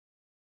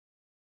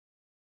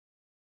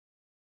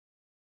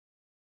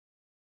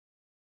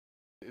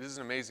It is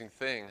an amazing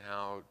thing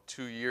how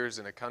 2 years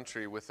in a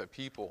country with a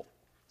people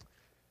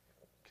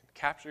can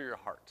capture your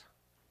heart.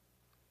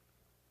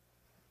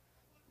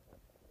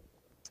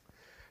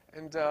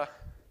 And,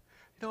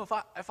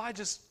 if I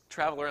just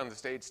travel around the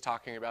States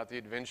talking about the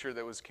adventure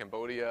that was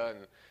Cambodia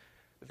and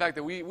the fact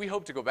that we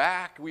hope to go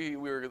back, we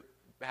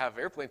have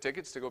airplane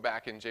tickets to go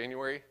back in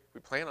January.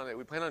 We plan on it.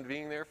 We plan on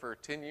being there for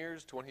 10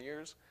 years, 20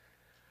 years.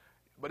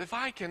 But if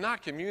I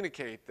cannot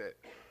communicate that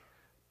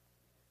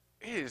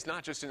it is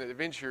not just an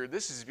adventure,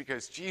 this is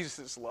because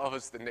Jesus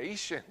loves the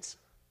nations.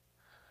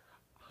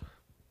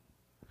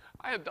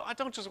 I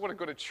don't just want to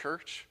go to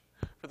church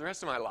for the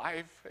rest of my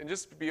life and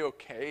just be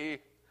okay.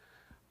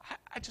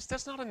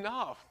 That's not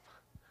enough.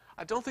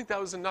 I don't think that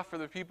was enough for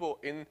the people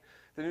in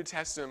the New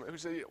Testament who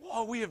said,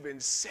 "Oh, we have been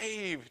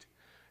saved.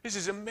 This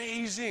is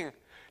amazing.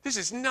 This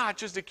is not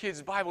just a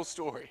kid's Bible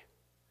story.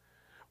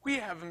 We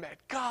have met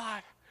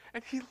God,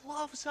 and He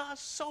loves us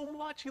so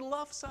much. He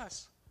loves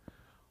us."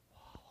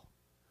 Wow.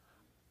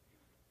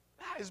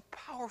 That is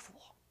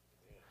powerful.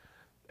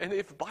 And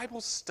if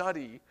Bible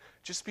study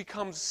just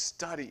becomes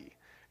study,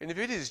 and if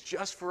it is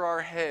just for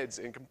our heads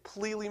and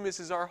completely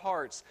misses our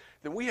hearts,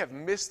 then we have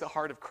missed the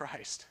heart of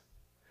Christ.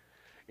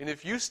 And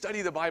if you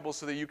study the Bible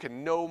so that you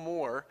can know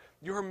more,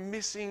 you're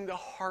missing the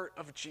heart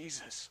of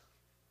Jesus.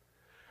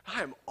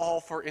 I am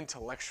all for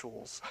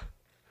intellectuals.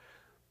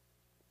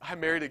 I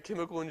married a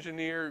chemical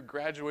engineer,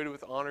 graduated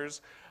with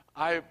honors.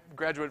 I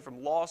graduated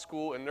from law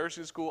school and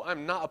nursing school.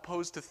 I'm not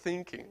opposed to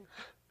thinking.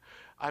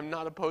 I'm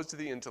not opposed to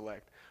the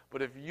intellect.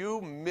 But if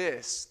you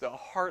miss the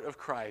heart of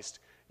Christ,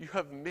 you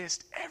have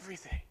missed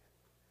everything.